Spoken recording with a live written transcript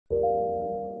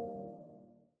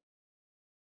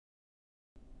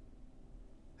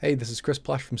Hey, this is Chris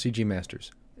Plush from CG Masters.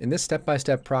 In this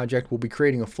step-by-step project, we'll be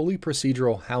creating a fully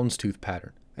procedural houndstooth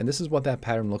pattern, and this is what that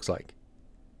pattern looks like.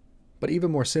 But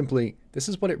even more simply, this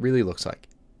is what it really looks like.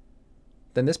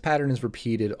 Then this pattern is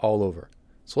repeated all over.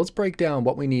 So let's break down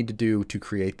what we need to do to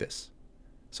create this.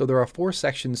 So there are 4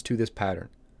 sections to this pattern.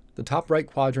 The top right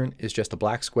quadrant is just a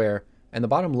black square, and the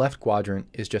bottom left quadrant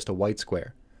is just a white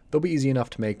square. They'll be easy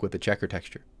enough to make with the checker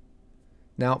texture.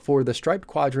 Now for the striped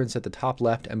quadrants at the top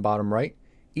left and bottom right,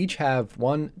 each have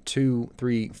 1, 2,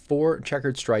 3, 4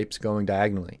 checkered stripes going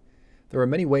diagonally. There are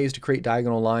many ways to create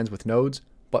diagonal lines with nodes,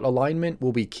 but alignment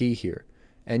will be key here,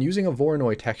 and using a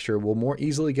Voronoi texture will more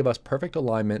easily give us perfect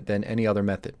alignment than any other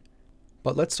method.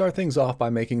 But let's start things off by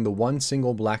making the one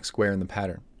single black square in the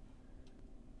pattern.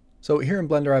 So here in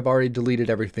Blender I've already deleted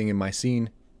everything in my scene,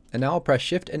 and now I'll press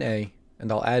Shift and A,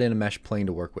 and I'll add in a mesh plane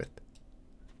to work with.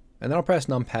 And then I'll press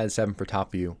numpad 7 for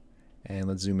top view, and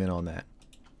let's zoom in on that.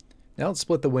 Now let's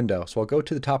split the window, so I'll go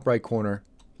to the top right corner,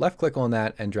 left click on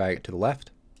that and drag it to the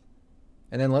left.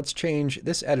 And then let's change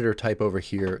this editor type over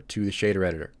here to the shader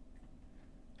editor.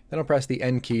 Then I'll press the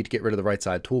N key to get rid of the right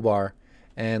side toolbar,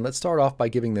 and let's start off by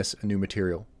giving this a new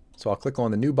material. So I'll click on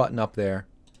the new button up there,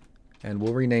 and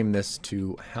we'll rename this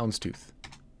to Houndstooth.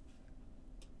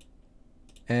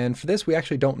 And for this we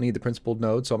actually don't need the principled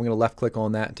node, so I'm going to left click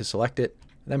on that to select it,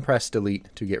 and then press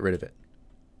delete to get rid of it.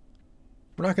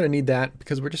 We're not going to need that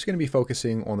because we're just going to be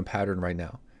focusing on the pattern right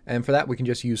now. And for that we can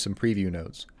just use some preview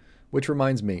nodes. Which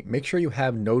reminds me, make sure you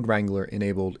have Nodewrangler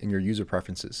enabled in your user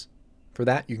preferences. For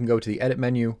that you can go to the edit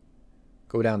menu,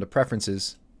 go down to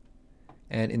preferences,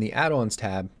 and in the add-ons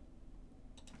tab,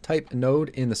 type node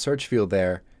in the search field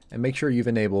there and make sure you've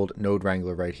enabled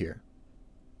Nodewrangler right here.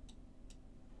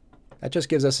 That just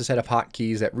gives us a set of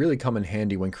hotkeys that really come in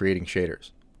handy when creating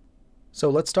shaders. So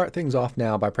let's start things off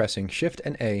now by pressing Shift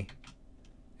and A,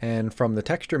 and from the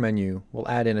texture menu we'll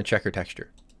add in a checker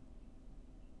texture.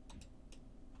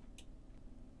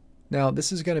 Now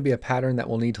this is going to be a pattern that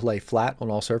will need to lay flat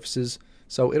on all surfaces,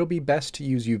 so it'll be best to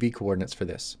use UV coordinates for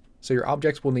this. So your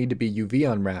objects will need to be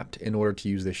UV unwrapped in order to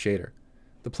use this shader.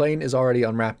 The plane is already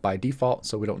unwrapped by default,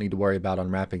 so we don't need to worry about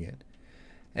unwrapping it.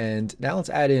 And now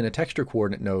let's add in a texture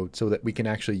coordinate node so that we can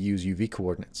actually use UV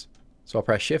coordinates. So I'll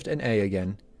press Shift and A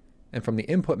again, and from the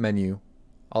input menu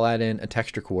I'll add in a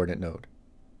texture coordinate node.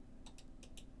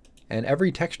 And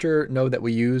every texture node that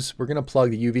we use, we're going to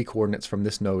plug the UV coordinates from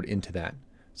this node into that.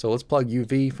 So let's plug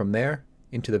UV from there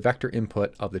into the vector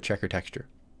input of the checker texture.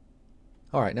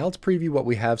 Alright, now let's preview what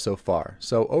we have so far.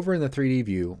 So over in the 3D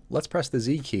view, let's press the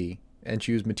Z key and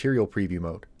choose Material Preview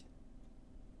Mode.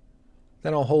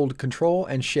 Then I'll hold Control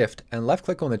and Shift and left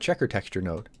click on the checker texture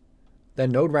node.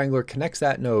 Then Nodewrangler connects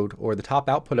that node, or the top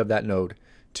output of that node,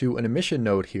 to an emission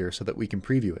node here so that we can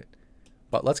preview it.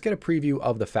 But let's get a preview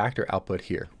of the factor output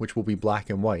here, which will be black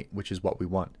and white, which is what we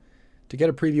want. To get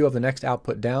a preview of the next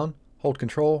output down, hold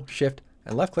Control, Shift,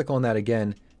 and left click on that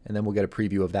again, and then we'll get a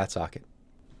preview of that socket.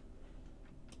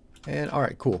 And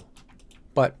alright, cool.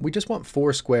 But we just want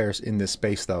 4 squares in this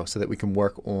space though, so that we can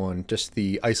work on just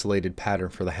the isolated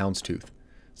pattern for the houndstooth.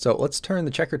 So let's turn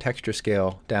the checker texture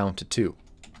scale down to 2.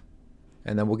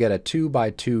 And then we'll get a 2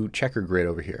 by 2 checker grid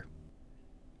over here.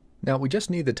 Now we just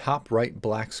need the top right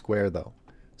black square though.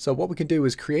 So what we can do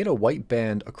is create a white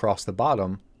band across the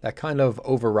bottom that kind of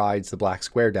overrides the black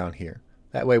square down here.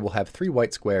 That way we'll have 3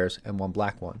 white squares and 1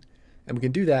 black one. And we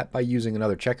can do that by using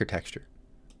another checker texture.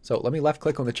 So let me left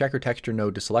click on the checker texture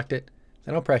node to select it,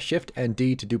 then I'll press Shift and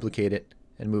D to duplicate it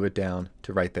and move it down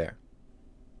to right there.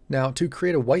 Now to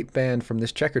create a white band from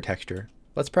this checker texture,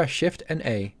 let's press Shift and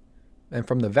A, and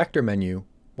from the vector menu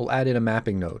we'll add in a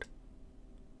mapping node.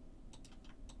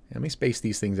 And let me space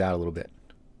these things out a little bit.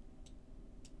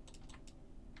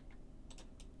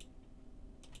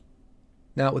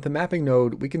 Now with the mapping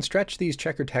node, we can stretch these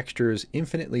checker textures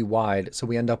infinitely wide so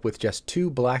we end up with just 2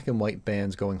 black and white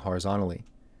bands going horizontally.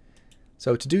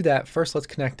 So to do that, first let's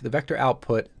connect the vector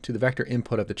output to the vector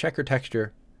input of the checker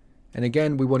texture. And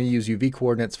again, we want to use UV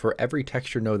coordinates for every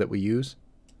texture node that we use.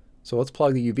 So let's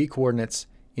plug the UV coordinates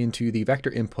into the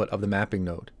vector input of the mapping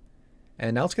node.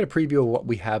 And now let's get a preview of what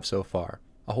we have so far.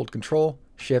 I'll hold Control,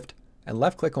 Shift, and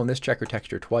left click on this checker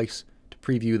texture twice to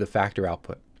preview the factor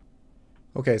output.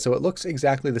 Okay, so it looks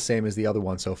exactly the same as the other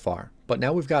one so far, but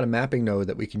now we've got a mapping node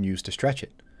that we can use to stretch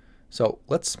it. So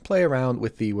let's play around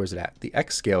with the, where's it at? The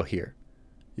X scale here.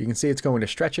 You can see it's going to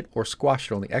stretch it or squash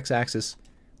it on the X axis.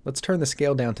 Let's turn the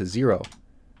scale down to 0,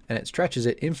 and it stretches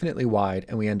it infinitely wide,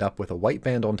 and we end up with a white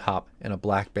band on top and a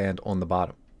black band on the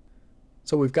bottom.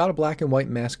 So we've got a black and white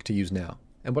mask to use now.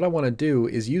 And what I want to do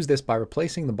is use this by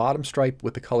replacing the bottom stripe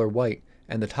with the color white,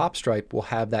 and the top stripe will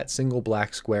have that single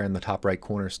black square in the top right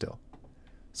corner still.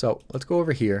 So let's go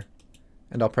over here,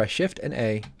 and I'll press Shift and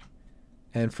A,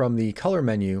 and from the color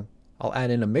menu, I'll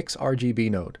add in a Mix RGB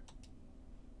node.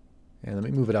 And let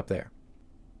me move it up there.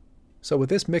 So with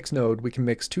this mix node, we can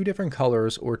mix two different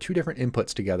colors or two different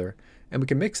inputs together, and we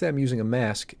can mix them using a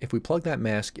mask if we plug that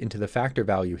mask into the factor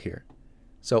value here.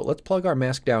 So let's plug our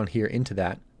mask down here into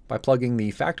that by plugging the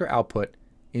factor output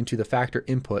into the factor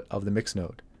input of the mix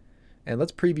node. And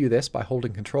let's preview this by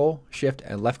holding Control, Shift,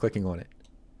 and left clicking on it.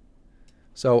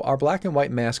 So our black and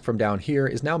white mask from down here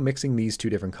is now mixing these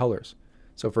two different colors.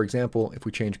 So for example, if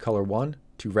we change color 1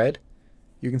 to red,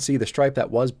 you can see the stripe that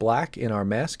was black in our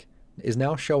mask is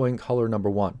now showing color number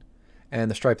 1,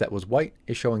 and the stripe that was white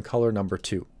is showing color number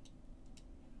 2.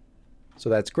 So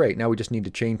that's great. Now we just need to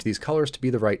change these colors to be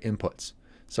the right inputs.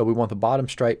 So we want the bottom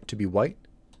stripe to be white.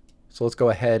 So let's go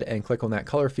ahead and click on that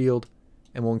color field,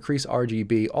 and we'll increase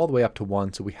RGB all the way up to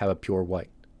 1 so we have a pure white.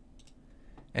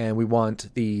 And we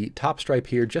want the top stripe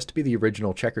here just to be the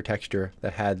original checker texture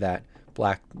that had that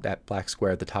black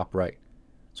square at the top right.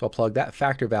 So I'll plug that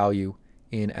factor value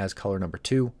in as color number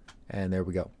 2, and there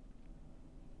we go.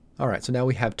 Alright, so now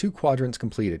we have two quadrants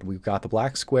completed. We've got the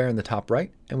black square in the top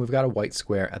right, and we've got a white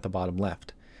square at the bottom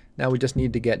left. Now we just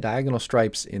need to get diagonal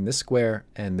stripes in this square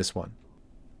and this one.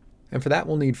 And for that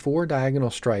we'll need 4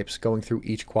 diagonal stripes going through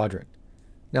each quadrant.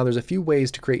 Now there's a few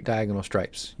ways to create diagonal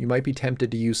stripes. You might be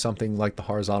tempted to use something like the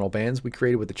horizontal bands we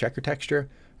created with the checker texture,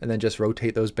 and then just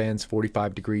rotate those bands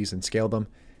 45 degrees and scale them.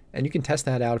 And you can test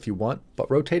that out if you want, but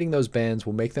rotating those bands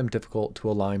will make them difficult to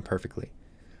align perfectly.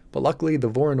 But luckily the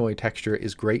Voronoi texture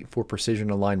is great for precision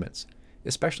alignments,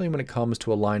 especially when it comes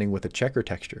to aligning with a checker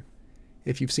texture.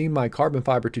 If you've seen my carbon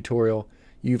fiber tutorial,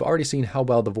 you've already seen how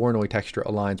well the Voronoi texture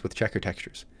aligns with checker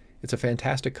textures. It's a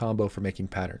fantastic combo for making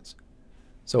patterns.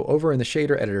 So over in the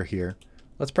shader editor here,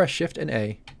 let's press Shift and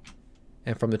A,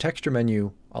 and from the texture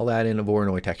menu, I'll add in a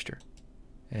Voronoi texture.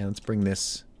 And let's bring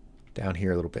this down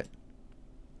here a little bit.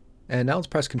 And now let's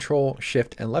press Control,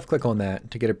 Shift, and left click on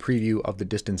that to get a preview of the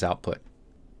distance output.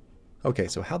 Okay,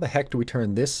 so how the heck do we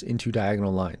turn this into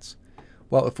diagonal lines?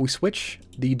 Well, if we switch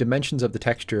the dimensions of the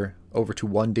texture over to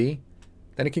 1D,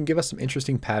 then it can give us some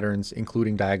interesting patterns,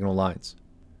 including diagonal lines.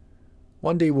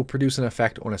 1D will produce an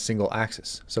effect on a single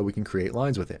axis, so we can create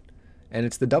lines with it. And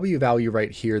it's the W value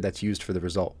right here that's used for the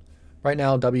result. Right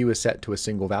now, W is set to a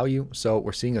single value, so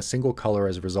we're seeing a single color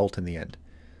as a result in the end.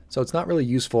 So it's not really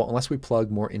useful unless we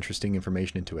plug more interesting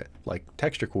information into it, like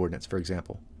texture coordinates, for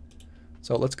example.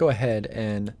 So let's go ahead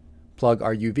and plug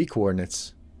our UV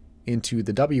coordinates into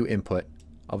the W input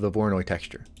of the Voronoi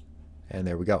texture. And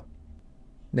there we go.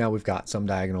 Now we've got some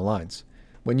diagonal lines.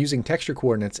 When using texture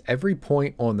coordinates, every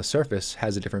point on the surface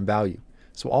has a different value.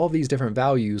 So all of these different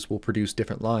values will produce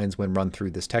different lines when run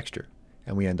through this texture,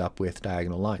 and we end up with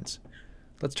diagonal lines.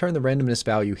 Let's turn the randomness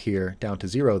value here down to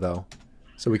 0 though,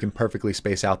 so we can perfectly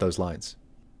space out those lines.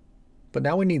 But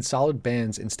now we need solid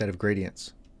bands instead of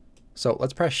gradients. So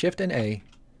let's press Shift and A,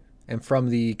 and from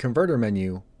the converter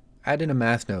menu, add in a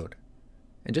math node,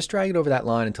 and just drag it over that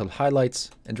line until it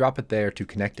highlights and drop it there to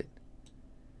connect it.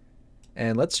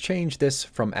 And let's change this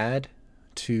from add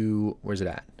to, where's it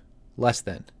at? Less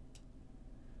than.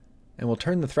 And we'll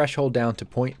turn the threshold down to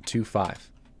 0.25.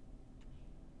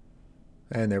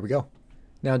 And there we go.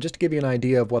 Now just to give you an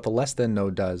idea of what the less than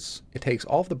node does, it takes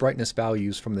all of the brightness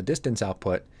values from the distance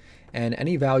output, and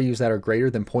any values that are greater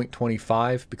than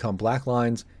 0.25 become black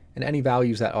lines, and any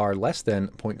values that are less than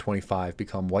 0.25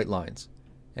 become white lines.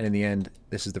 And in the end,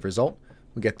 this is the result.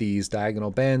 We get these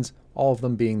diagonal bands, all of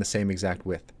them being the same exact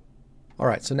width.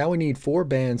 Alright, so now we need 4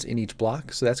 bands in each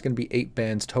block, so that's going to be 8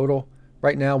 bands total.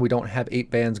 Right now we don't have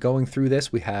 8 bands going through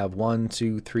this. We have 1,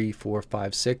 2, 3, 4,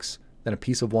 5, 6, then a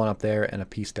piece of 1 up there and a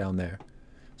piece down there.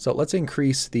 So let's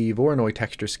increase the Voronoi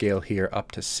texture scale here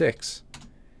up to 6,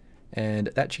 and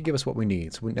that should give us what we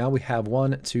need. So now we have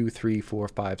 1, 2, 3, 4,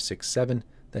 5, 6, 7,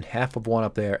 then half of 1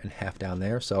 up there and half down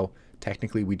there. So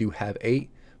technically we do have 8,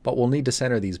 but we'll need to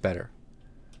center these better.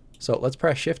 So let's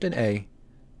press Shift and A,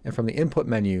 and from the input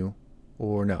menu,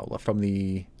 or no, from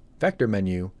the vector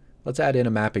menu, let's add in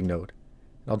a mapping node.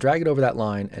 I'll drag it over that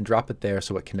line and drop it there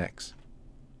so it connects.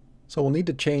 So we'll need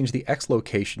to change the X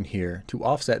location here to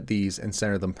offset these and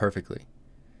center them perfectly.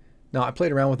 Now I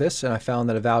played around with this and I found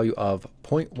that a value of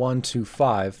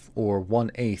 0.125 or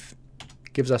 1/8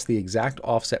 gives us the exact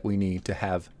offset we need to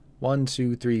have 1,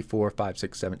 2, 3, 4, 5,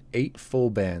 6, 7, 8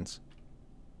 full bands.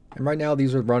 And right now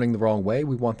these are running the wrong way.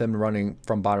 We want them running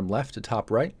from bottom left to top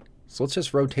right. So let's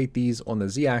just rotate these on the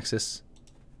Z-axis.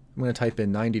 I'm going to type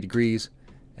in 90 degrees,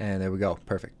 and there we go,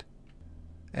 perfect.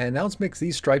 And now let's mix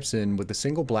these stripes in with the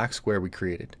single black square we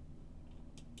created.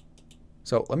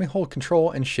 So let me hold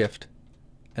Control and Shift,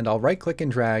 and I'll right click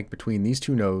and drag between these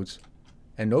two nodes,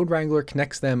 and Nodewrangler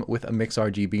connects them with a Mix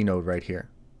RGB node right here.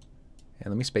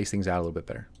 And let me space things out a little bit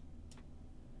better.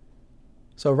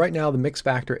 So right now the mix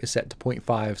factor is set to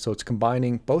 0.5, so it's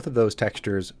combining both of those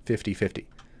textures 50-50.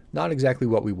 Not exactly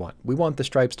what we want. We want the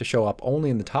stripes to show up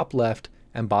only in the top left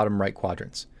and bottom right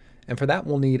quadrants. And for that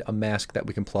we'll need a mask that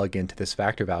we can plug into this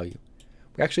factor value.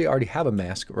 We actually already have a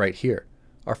mask right here.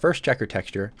 Our first checker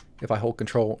texture, if I hold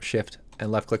Control, Shift,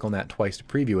 and left click on that twice to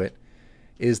preview it,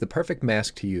 is the perfect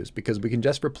mask to use because we can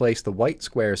just replace the white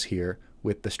squares here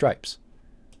with the stripes.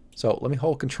 So let me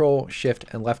hold Control, Shift,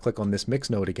 and left click on this mix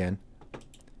node again.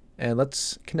 And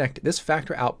let's connect this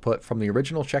factor output from the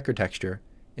original checker texture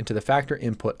into the factor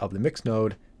input of the mix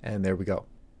node, and there we go.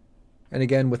 And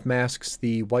again, with masks,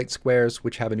 the white squares,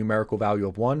 which have a numerical value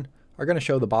of 1, are going to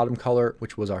show the bottom color,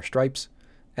 which was our stripes,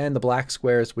 and the black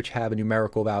squares, which have a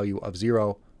numerical value of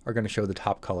 0, are going to show the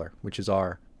top color, which is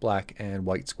our black and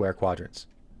white square quadrants.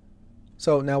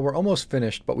 So now we're almost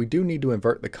finished, but we do need to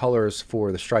invert the colors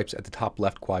for the stripes at the top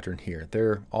left quadrant here.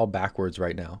 They're all backwards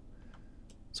right now.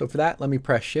 So for that, let me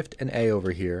press Shift and A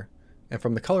over here, and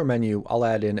from the color menu, I'll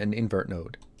add in an invert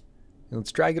node. And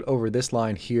let's drag it over this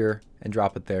line here and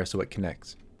drop it there so it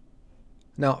connects.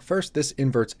 Now first, this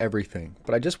inverts everything,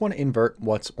 but I just want to invert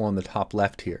what's on the top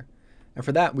left here. And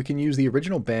for that, we can use the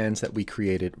original bands that we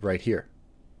created right here.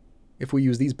 If we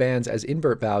use these bands as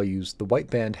invert values, the white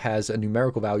band has a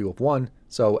numerical value of 1,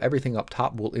 so everything up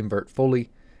top will invert fully,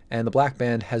 and the black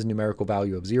band has a numerical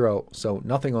value of 0, so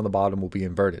nothing on the bottom will be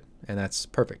inverted. And that's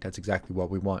perfect. That's exactly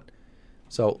what we want.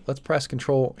 So let's press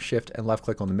Control, Shift, and left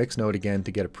click on the mix node again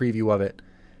to get a preview of it.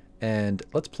 And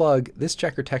let's plug this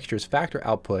checker texture's factor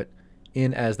output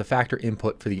in as the factor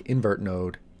input for the invert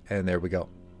node, and there we go.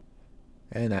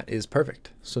 And that is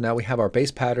perfect. So now we have our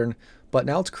base pattern, but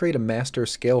now let's create a master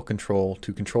scale control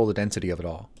to control the density of it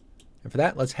all. And for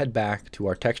that, let's head back to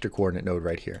our texture coordinate node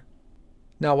right here.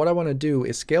 Now what I want to do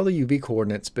is scale the UV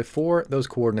coordinates before those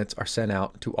coordinates are sent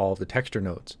out to all of the texture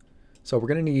nodes. So we're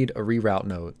going to need a reroute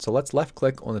node. So let's left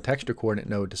click on the texture coordinate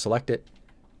node to select it,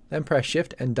 then press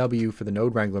Shift and W for the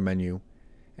Nodewrangler menu,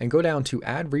 and go down to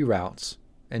Add Reroutes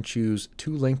and choose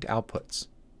Two Linked Outputs.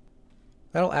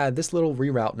 That'll add this little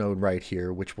reroute node right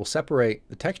here, which will separate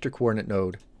the texture coordinate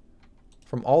node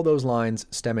from all those lines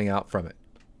stemming out from it.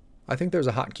 I think there's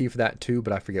a hotkey for that too,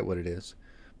 but I forget what it is.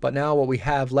 But now what we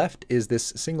have left is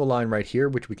this single line right here,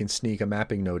 which we can sneak a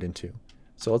mapping node into.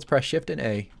 So let's press Shift and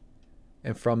A,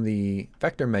 and from the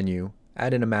vector menu,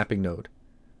 add in a mapping node.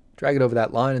 Drag it over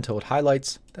that line until it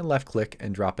highlights, then left click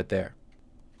and drop it there.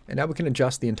 And now we can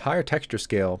adjust the entire texture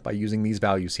scale by using these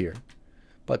values here.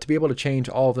 But to be able to change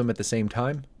all of them at the same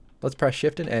time, let's press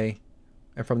Shift and A,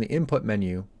 and from the input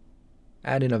menu,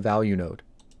 add in a value node.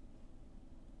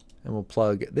 And we'll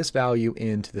plug this value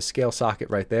into the scale socket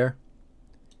right there.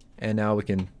 And now we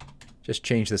can just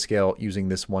change the scale using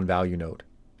this one value node.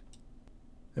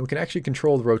 And we can actually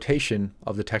control the rotation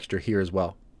of the texture here as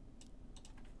well.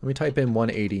 Let me type in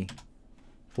 180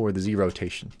 for the Z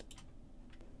rotation.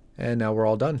 And now we're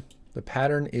all done. The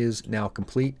pattern is now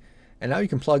complete. And now you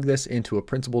can plug this into a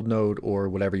principled node or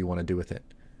whatever you want to do with it.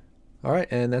 Alright,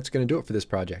 and that's going to do it for this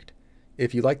project.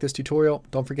 If you like this tutorial,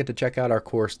 don't forget to check out our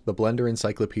course, The Blender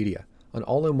Encyclopedia, an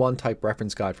all-in-one type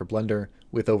reference guide for Blender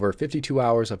with over 52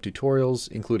 hours of tutorials,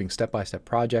 including step-by-step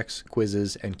projects,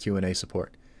 quizzes, and Q&A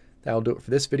support. That'll do it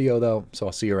for this video though, so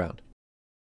I'll see you around.